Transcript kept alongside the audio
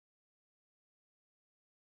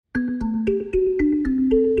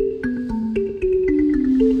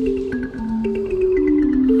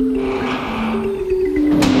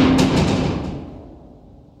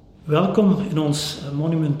Welkom in ons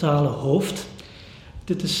monumentale hoofd.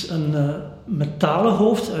 Dit is een metalen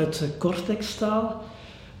hoofd uit Cortex-staal.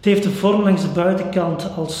 Het heeft de vorm langs de buitenkant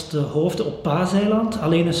als de hoofden op Paaseiland,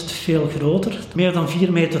 alleen is het veel groter, meer dan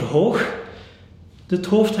 4 meter hoog. Dit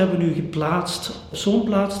hoofd hebben we nu geplaatst op zo'n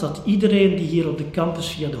plaats dat iedereen die hier op de campus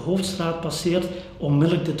via de Hoofdstraat passeert,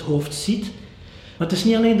 onmiddellijk dit hoofd ziet. Maar het is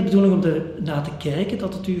niet alleen de bedoeling om er naar te kijken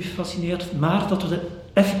dat het u fascineert, maar dat we er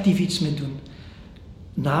effectief iets mee doen.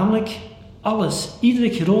 Namelijk alles,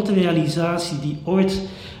 iedere grote realisatie die ooit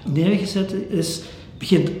neergezet is,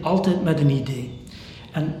 begint altijd met een idee.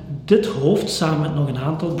 En dit hoofd, samen met nog een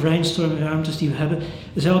aantal brainstormruimtes die we hebben,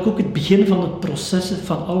 is eigenlijk ook het begin van het proces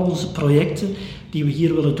van al onze projecten die we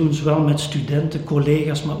hier willen doen, zowel met studenten,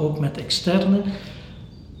 collega's, maar ook met externen.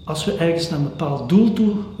 Als we ergens naar een bepaald doel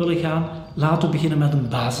toe willen gaan, laten we beginnen met een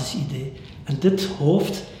basisidee. En dit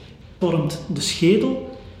hoofd vormt de schedel,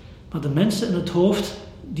 maar de mensen in het hoofd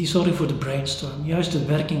die zorgen voor de brainstorm, juist de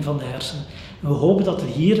werking van de hersenen. En we hopen dat er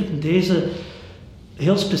hier in deze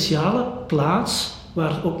heel speciale plaats,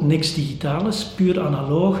 waar ook niks digitaal is, puur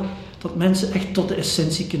analoog, dat mensen echt tot de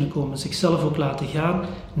essentie kunnen komen, zichzelf ook laten gaan,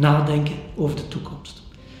 nadenken over de toekomst.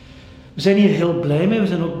 We zijn hier heel blij mee. We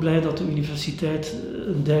zijn ook blij dat de universiteit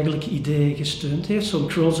een dergelijk idee gesteund heeft. Zo'n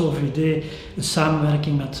crossover idee, een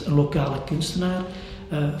samenwerking met een lokale kunstenaar,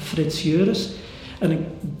 Frits Jeuris. En ik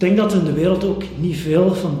denk dat er in de wereld ook niet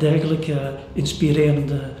veel van dergelijke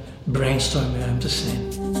inspirerende brainstormruimtes zijn.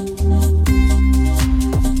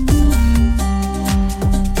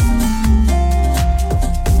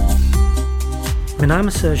 Mijn naam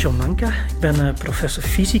is John Manka. Ik ben professor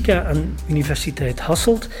fysica aan de Universiteit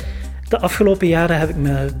Hasselt. De afgelopen jaren heb ik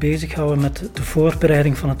me bezig gehouden met de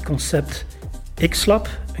voorbereiding van het concept X-Lab,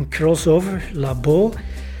 een crossover labo,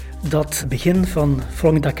 dat begin van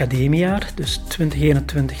volgend academiejaar, dus 2021-2022,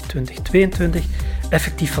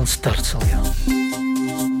 effectief van start zal gaan.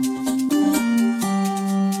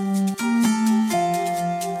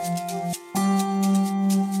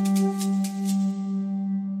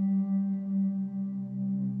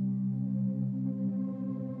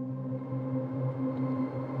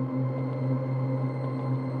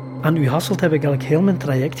 Aan U Hasselt heb ik eigenlijk heel mijn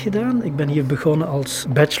traject gedaan. Ik ben hier begonnen als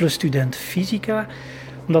bachelorstudent fysica.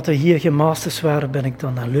 Omdat we hier gemasters waren, ben ik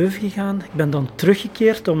dan naar Leuven gegaan. Ik ben dan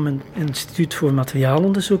teruggekeerd om een instituut voor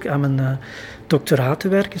materiaalonderzoek aan mijn doctoraat te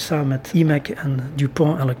werken, samen met IMEC en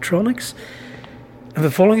DuPont Electronics. En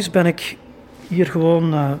vervolgens ben ik hier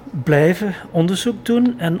gewoon blijven onderzoek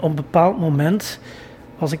doen en op een bepaald moment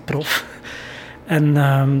was ik prof. En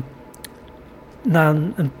na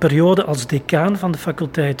een periode als decaan van de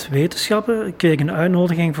faculteit wetenschappen kreeg ik een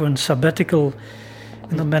uitnodiging voor een sabbatical.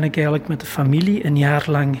 En dan ben ik eigenlijk met de familie een jaar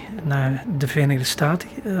lang naar de Verenigde Staten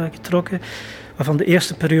getrokken. Waarvan de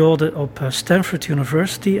eerste periode op Stanford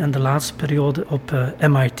University en de laatste periode op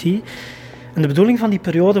MIT. En de bedoeling van die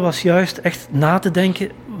periode was juist echt na te denken,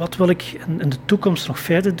 wat wil ik in de toekomst nog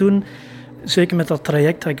verder doen? Zeker met dat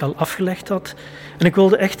traject dat ik al afgelegd had. En ik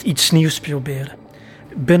wilde echt iets nieuws proberen.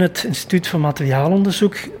 Binnen het Instituut voor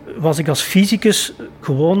Materiaalonderzoek was ik als fysicus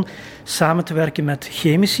gewoon samen te werken met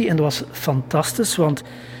chemici. En dat was fantastisch, want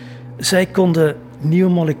zij konden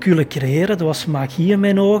nieuwe moleculen creëren. Dat was magie in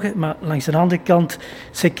mijn ogen. Maar langs de andere kant,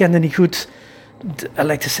 zij kenden niet goed de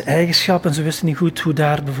elektrische eigenschappen. En ze wisten niet goed hoe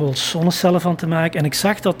daar bijvoorbeeld zonnecellen van te maken. En ik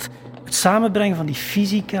zag dat het samenbrengen van die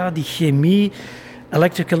fysica, die chemie,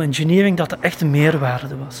 electrical engineering, dat echt een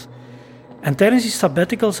meerwaarde was. En tijdens die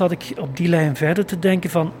sabbatical zat ik op die lijn verder te denken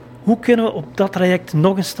van hoe kunnen we op dat traject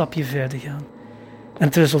nog een stapje verder gaan. En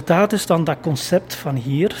het resultaat is dan dat concept van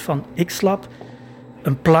hier, van X-Lab,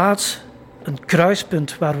 een plaats, een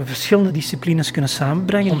kruispunt waar we verschillende disciplines kunnen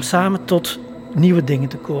samenbrengen om samen tot nieuwe dingen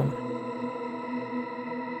te komen.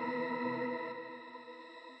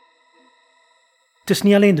 Het is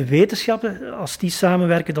niet alleen de wetenschappen, als die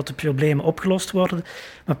samenwerken, dat de problemen opgelost worden.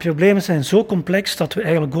 Maar problemen zijn zo complex dat we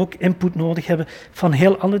eigenlijk ook input nodig hebben van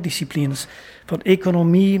heel andere disciplines. Van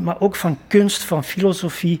economie, maar ook van kunst, van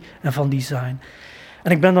filosofie en van design.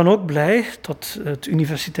 En ik ben dan ook blij dat het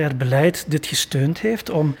universitair beleid dit gesteund heeft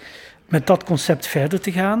om met dat concept verder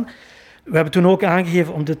te gaan. We hebben toen ook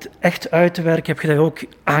aangegeven om dit echt uit te werken, heb je daar ook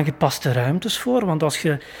aangepaste ruimtes voor. Want als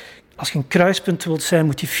je een kruispunt wilt zijn,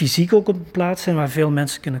 moet je fysiek ook op een plaats zijn waar veel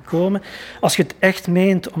mensen kunnen komen. Als je het echt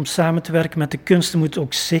meent om samen te werken met de kunsten, moet het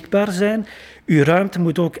ook zichtbaar zijn. Uw ruimte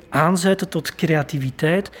moet ook aanzetten tot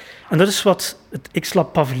creativiteit. En dat is wat het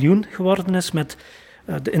X-Lab paviljoen geworden is, met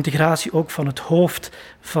de integratie ook van het hoofd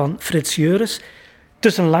van Frits Jeuris. Het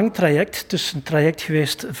is een lang traject. Het is een traject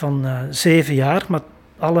geweest van 7 jaar, maar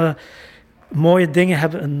alle Mooie dingen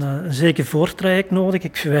hebben een zeker voortraject nodig.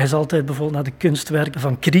 Ik verwijs altijd bijvoorbeeld naar de kunstwerken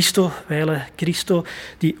van Christo, Weile Christo,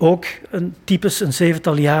 die ook typisch een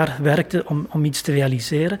 7-tal jaar werkte om iets te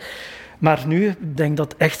realiseren. Maar nu, ik denk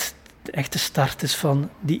dat de echte start is van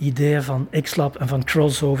die ideeën van X-Lab en van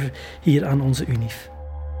Crossover hier aan onze UNIF.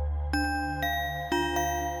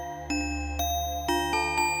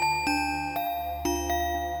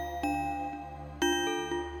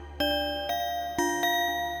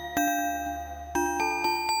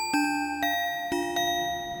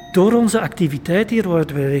 Door onze activiteit hier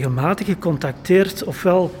worden we regelmatig gecontacteerd,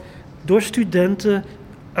 ofwel door studenten,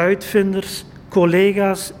 uitvinders,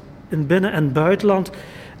 collega's in binnen- en buitenland.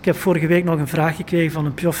 Ik heb vorige week nog een vraag gekregen van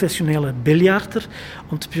een professionele biljarter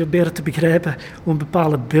om te proberen te begrijpen hoe een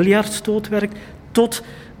bepaalde biljartstoot werkt, tot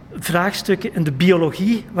vraagstukken in de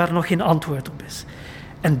biologie waar nog geen antwoord op is.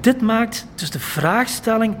 En dit maakt, dus de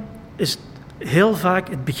vraagstelling is heel vaak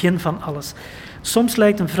het begin van alles. Soms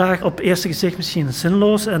lijkt een vraag op eerste gezicht misschien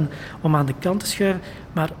zinloos en om aan de kant te schuiven,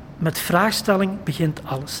 maar met vraagstelling begint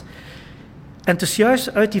alles. En het is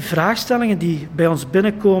juist uit die vraagstellingen die bij ons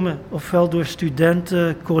binnenkomen, ofwel door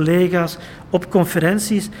studenten, collega's, op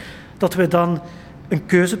conferenties, dat we dan een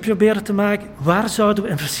keuze proberen te maken. Waar zouden we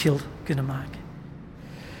een verschil kunnen maken?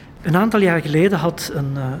 Een aantal jaar geleden had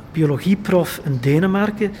een biologieprof in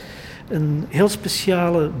Denemarken een heel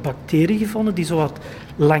speciale bacterie gevonden die zo wat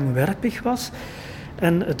langwerpig was.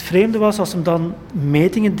 En het vreemde was, als hij dan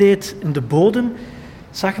metingen deed in de bodem,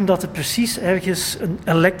 zag hem dat er precies ergens een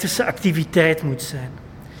elektrische activiteit moet zijn.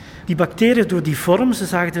 Die bacteriën, door die vorm, ze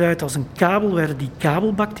zagen eruit als een kabel, werden die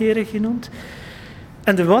kabelbacteriën genoemd.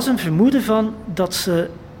 En er was een vermoeden van dat ze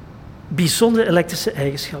bijzondere elektrische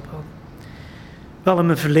eigenschappen hadden. Wel, in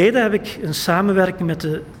mijn verleden heb ik in samenwerking met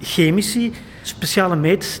de chemici een speciale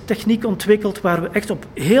meettechniek ontwikkeld waar we echt op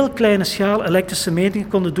heel kleine schaal elektrische metingen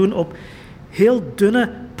konden doen op heel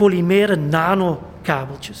dunne polymere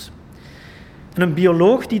nanokabeltjes. En een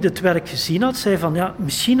bioloog die dit werk gezien had, zei van ja,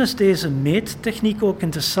 misschien is deze meettechniek ook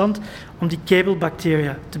interessant om die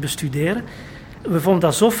kabelbacteria te bestuderen. We vonden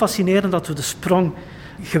dat zo fascinerend dat we de sprong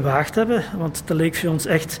gewaagd hebben, want dat leek voor ons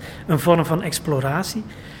echt een vorm van exploratie.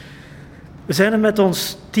 We zijn er met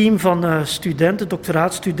ons team van studenten,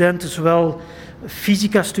 doctoraatstudenten, zowel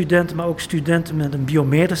fysica-studenten, maar ook studenten met een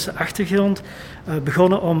biomedische achtergrond,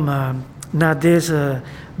 begonnen om naar deze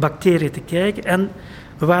bacteriën te kijken. En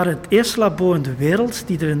we waren het eerste labo in de wereld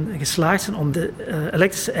die erin geslaagd zijn om de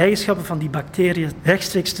elektrische eigenschappen van die bacteriën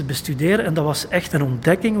rechtstreeks te bestuderen. En dat was echt een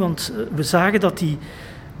ontdekking, want we zagen dat die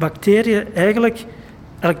bacteriën eigenlijk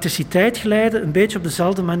elektriciteit geleiden een beetje op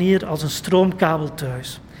dezelfde manier als een stroomkabel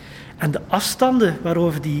thuis. En de afstanden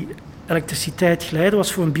waarover die elektriciteit geleidde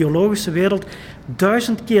was voor een biologische wereld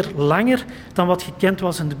 1000 keer langer dan wat gekend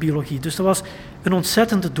was in de biologie. Dus dat was een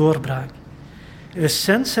ontzettende doorbraak.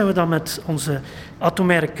 Recent zijn we dan met onze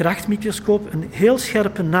atomaire krachtmicroscoop een heel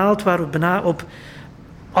scherpe naald waar we bijna op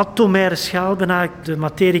atomaire schaal bijna de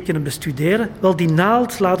materie kunnen bestuderen. Wel, die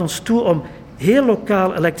naald laat ons toe om heel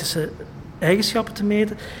lokaal elektrische eigenschappen te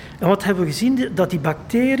meten. En wat hebben we gezien? Dat die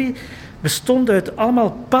bacterie bestond uit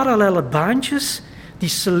allemaal parallele baantjes die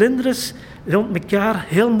cilinders rond elkaar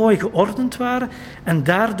heel mooi geordend waren en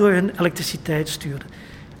daardoor hun elektriciteit stuurden.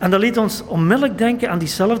 En dat liet ons onmiddellijk denken aan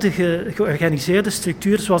diezelfde georganiseerde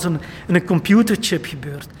structuur zoals in een computerchip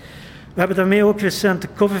gebeurt. We hebben daarmee ook recent de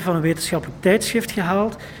cover van een wetenschappelijk tijdschrift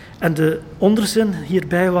gehaald en de onderzin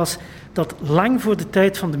hierbij was dat lang voor de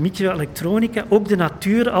tijd van de microelektronica ook de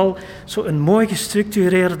natuur al zo'n mooi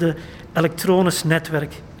gestructureerde elektronisch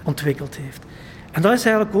netwerk ontwikkeld heeft. En dat is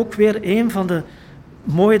eigenlijk ook weer een van de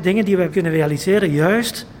mooie dingen die we kunnen realiseren,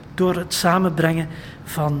 juist door het samenbrengen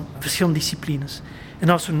van verschillende disciplines. En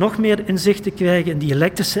als we nog meer inzichten krijgen in die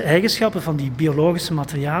elektrische eigenschappen van die biologische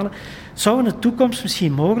materialen, zou in de toekomst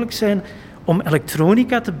misschien mogelijk zijn om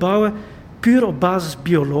elektronica te bouwen puur op basis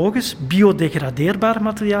biologisch, biodegradeerbaar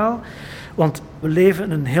materiaal. Want we leven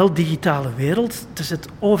in een heel digitale wereld. Er zit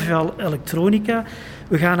overal elektronica.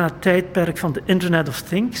 We gaan naar het tijdperk van de Internet of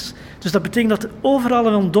Things. Dus dat betekent dat overal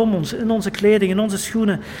rondom ons, in onze kleding, in onze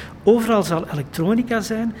schoenen, overal zal elektronica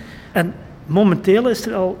zijn. En momenteel is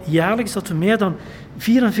er al jaarlijks dat we meer dan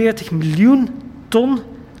 44 miljoen ton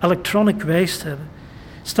electronic waste hebben.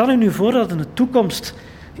 Stel je nu voor dat in de toekomst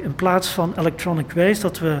in plaats van electronic waste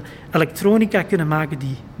dat we elektronica kunnen maken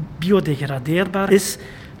die biodegradeerbaar is,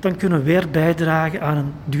 dan kunnen we weer bijdragen aan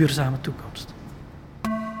een duurzame toekomst.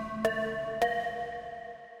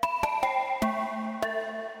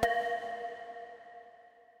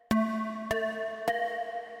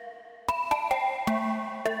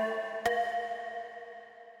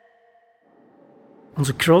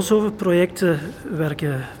 Onze crossover-projecten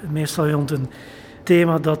werken meestal rond een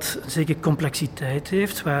thema dat een zekere complexiteit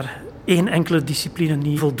heeft, waar één enkele discipline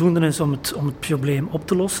niet voldoende is om het probleem op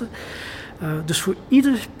te lossen. Dus voor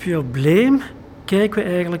ieder probleem kijken we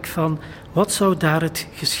eigenlijk van wat zou daar het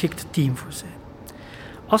geschikte team voor zijn.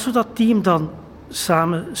 Als we dat team dan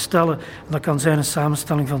samenstellen, dat kan zijn een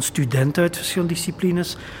samenstelling van studenten uit verschillende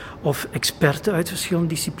disciplines of experten uit verschillende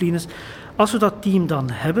disciplines. Als we dat team dan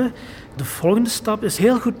hebben, de volgende stap is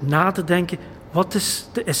heel goed na te denken, wat is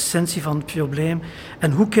de essentie van het probleem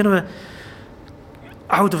en hoe kunnen we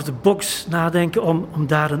out of the box nadenken om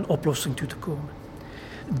daar een oplossing toe te komen.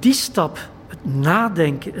 Die stap, het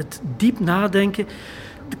nadenken, het diep nadenken,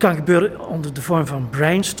 dat kan gebeuren onder de vorm van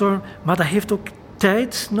brainstorm, maar dat heeft ook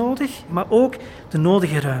tijd nodig, maar ook de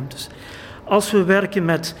nodige ruimtes. Als we werken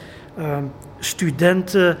met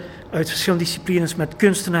studenten uit verschillende disciplines, met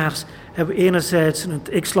kunstenaars, hebben we enerzijds in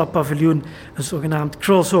het X-Lab paviljoen een zogenaamd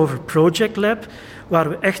crossover project lab, waar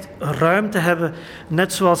we echt ruimte hebben,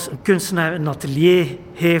 net zoals een kunstenaar een atelier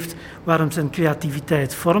heeft waar hem zijn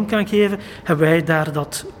creativiteit vorm kan geven, hebben wij daar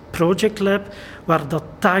dat project lab, waar dat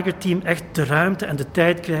Tiger team echt de ruimte en de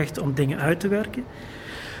tijd krijgt om dingen uit te werken.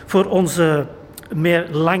 Voor onze meer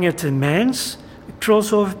lange termijns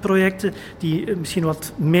crossover projecten die misschien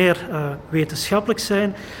wat meer wetenschappelijk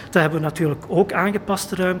zijn, daar hebben we natuurlijk ook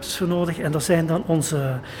aangepaste ruimtes voor nodig en dat zijn dan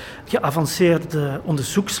onze geavanceerde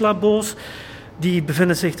onderzoekslabo's. Die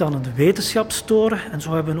bevinden zich dan in de wetenschapstoren en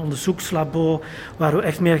zo hebben we een onderzoekslabo waar we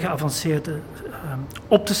echt meer geavanceerde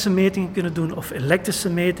optische metingen kunnen doen of elektrische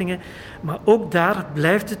metingen. Maar ook daar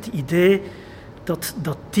blijft het idee dat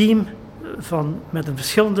dat team met een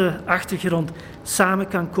verschillende achtergrond samen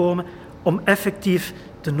kan komen om effectief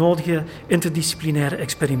de nodige interdisciplinaire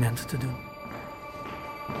experimenten te doen.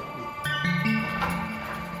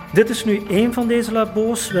 Dit is nu één van deze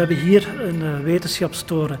labo's. We hebben hier in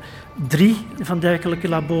wetenschapstoren 3 van dergelijke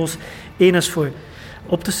labo's. Eén is voor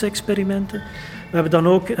optische experimenten. We hebben dan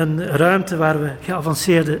ook een ruimte waar we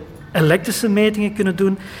geavanceerde elektrische metingen kunnen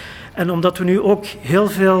doen. En omdat we nu ook heel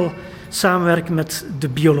veel samenwerken met de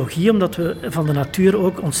biologie, omdat we van de natuur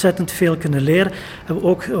ook ontzettend veel kunnen leren, hebben we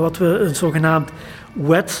ook wat we een zogenaamd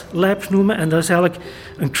wet lab noemen. En dat is eigenlijk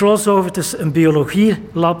een crossover tussen een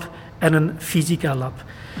biologie-lab en een fysica-lab.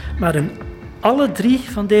 Maar in alle 3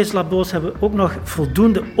 van deze labo's hebben we ook nog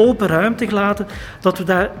voldoende open ruimte gelaten dat we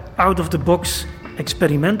daar out of the box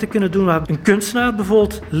experimenten kunnen doen, waar een kunstenaar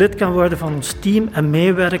bijvoorbeeld lid kan worden van ons team en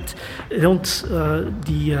meewerkt rond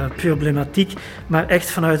die problematiek, maar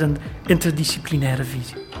echt vanuit een interdisciplinaire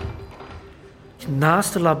visie.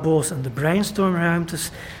 Naast de labo's en de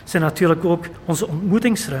brainstormruimtes zijn natuurlijk ook onze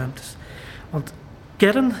ontmoetingsruimtes. Want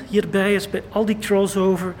kern hierbij is bij al die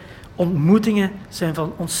crossover, ontmoetingen zijn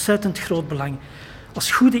van ontzettend groot belang.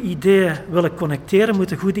 Als goede ideeën willen connecteren,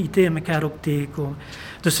 moeten goede ideeën elkaar ook tegenkomen.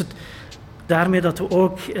 Dus daarmee dat we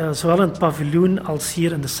ook zowel in het paviljoen als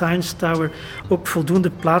hier in de Science Tower ook voldoende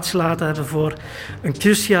plaats laten hebben voor een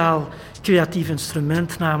cruciaal creatief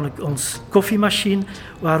instrument, namelijk ons koffiemachine,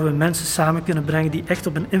 waar we mensen samen kunnen brengen die echt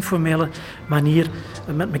op een informele manier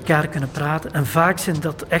met elkaar kunnen praten. En vaak zijn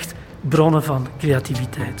dat echt bronnen van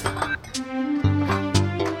creativiteit.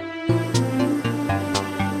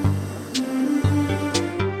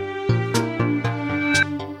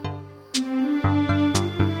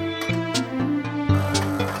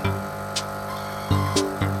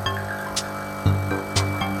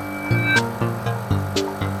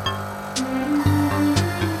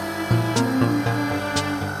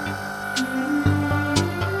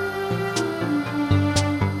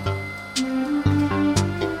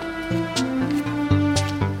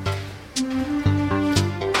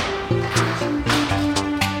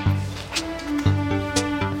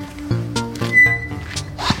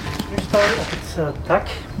 Op het dak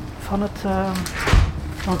van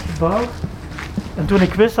het gebouw. En toen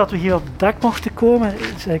ik wist dat we hier op het dak mochten komen,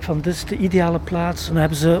 zei ik van dit is de ideale plaats. En dan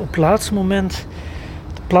hebben ze op het laatste moment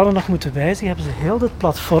de plannen nog moeten wijzigen, hebben ze heel dit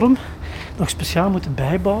platform nog speciaal moeten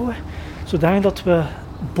bijbouwen, zodat we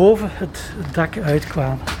boven het dak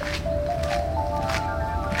uitkwamen.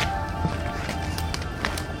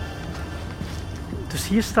 Dus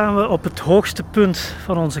hier staan we op het hoogste punt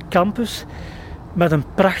van onze campus, met een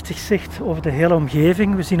prachtig zicht over de hele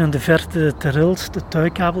omgeving. We zien in de verte de Terils, de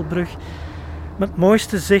Tuikabelbrug. Met het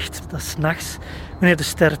mooiste zicht, dat is 's nachts, wanneer de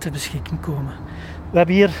sterren ter beschikking komen. We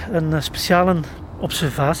hebben hier een speciale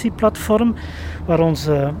observatieplatform, waar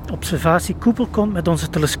onze observatiekoepel komt met onze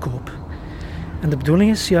telescoop. En de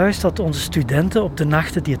bedoeling is juist dat onze studenten op de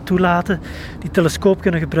nachten die het toelaten, die telescoop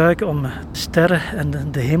kunnen gebruiken om sterren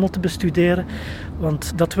en de hemel te bestuderen.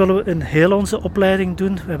 Want dat willen we in heel onze opleiding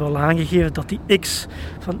doen. We hebben al aangegeven dat die X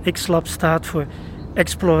van X-Lab staat voor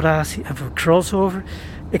exploratie en voor crossover.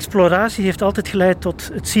 Exploratie heeft altijd geleid tot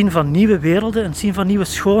het zien van nieuwe werelden en het zien van nieuwe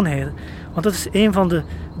schoonheden. Want dat is een van de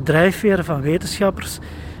drijfveren van wetenschappers.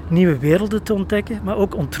 Nieuwe werelden te ontdekken, maar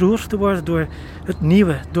ook ontroerd te worden door het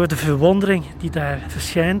nieuwe, door de verwondering die daar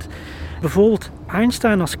verschijnt. Bijvoorbeeld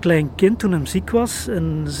Einstein als klein kind, toen hij ziek was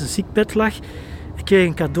en in zijn ziekbed lag, kreeg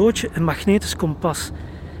een cadeautje, een magnetisch kompas.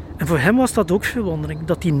 En voor hem was dat ook verwondering,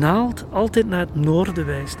 dat die naald altijd naar het noorden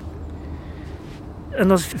wijst. En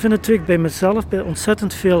dat vind ik terug bij mezelf, bij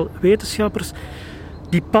ontzettend veel wetenschappers,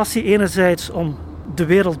 die passie enerzijds om de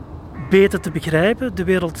wereld beter te begrijpen, de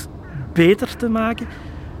wereld beter te maken,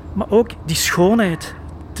 maar ook die schoonheid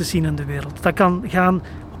te zien in de wereld. Dat kan gaan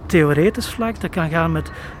op theoretisch vlak, dat kan gaan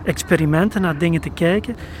met experimenten naar dingen te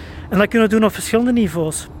kijken. En dat kunnen we doen op verschillende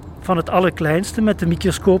niveaus. Van het allerkleinste met de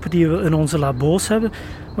microscopen die we in onze labo's hebben,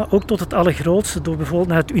 maar ook tot het allergrootste door bijvoorbeeld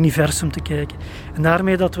naar het universum te kijken. En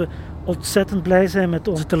daarmee dat we ontzettend blij zijn met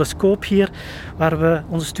onze telescoop hier, waar we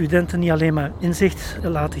onze studenten niet alleen maar inzicht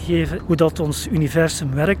laten geven hoe dat ons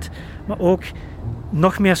universum werkt, maar ook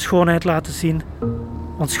nog meer schoonheid laten zien,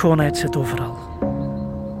 want schoonheid zit overal.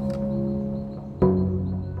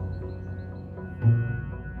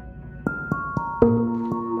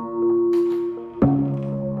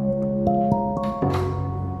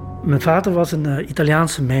 Mijn vader was een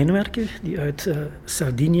Italiaanse mijnwerker die uit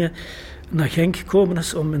Sardinië naar Genk gekomen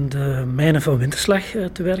is om in de mijnen van Winterslag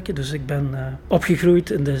te werken. Dus ik ben opgegroeid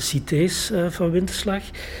in de cités van Winterslag.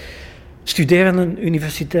 Studeren aan een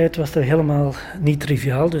universiteit was daar helemaal niet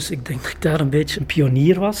triviaal, dus ik denk dat ik daar een beetje een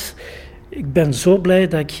pionier was. Ik ben zo blij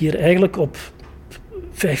dat ik hier eigenlijk op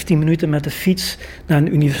 15 minuten met de fiets naar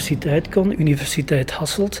een universiteit kon, Universiteit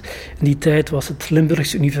Hasselt. In die tijd was het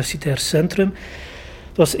Limburgs Universitair Centrum.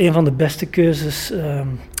 Het was een van de beste keuzes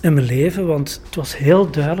in mijn leven, want het was heel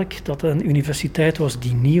duidelijk dat het een universiteit was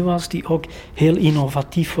die nieuw was, die ook heel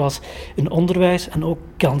innovatief was in onderwijs en ook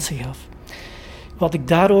kansen gaf. Wat ik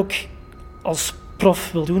daar ook als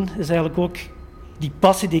prof wil doen, is eigenlijk ook die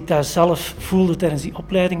passie die ik daar zelf voelde tijdens die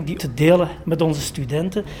opleiding, die te delen met onze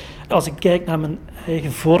studenten. Als ik kijk naar mijn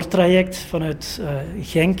eigen voortraject vanuit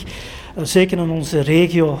Genk, zeker in onze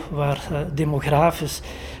regio waar demografisch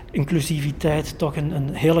inclusiviteit toch een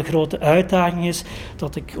hele grote uitdaging is,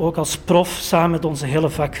 dat ik ook als prof samen met onze hele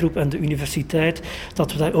vakgroep en de universiteit,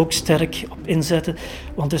 dat we daar ook sterk op inzetten,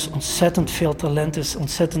 want er is ontzettend veel talent, er is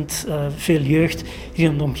ontzettend veel jeugd hier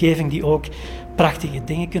in de omgeving die ook prachtige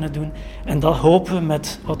dingen kunnen doen. En dat hopen we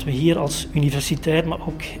met wat we hier als universiteit, maar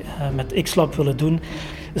ook met X-Lab willen doen,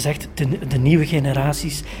 is echt de nieuwe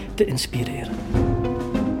generaties te inspireren.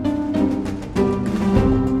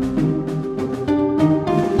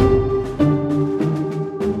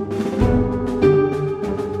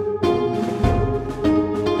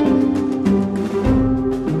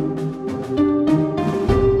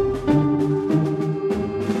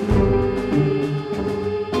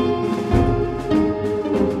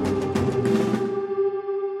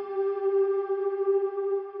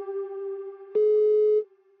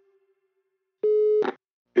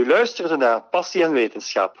 U luisterde naar Passie en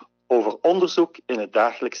Wetenschap over onderzoek in het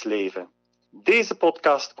dagelijks leven. Deze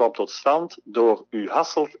podcast kwam tot stand door U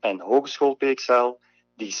Hasselt en Hogeschool Peekzijl,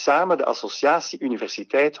 die samen de Associatie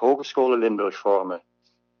Universiteit Hogescholen Limburg vormen.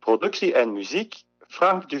 Productie en muziek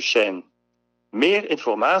Frank Duchesne. Meer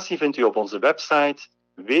informatie vindt u op onze website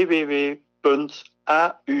www.auhl.be.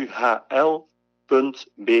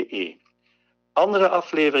 Andere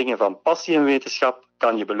afleveringen van Passie en Wetenschap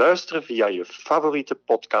kan je beluisteren via je favoriete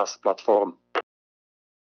podcastplatform.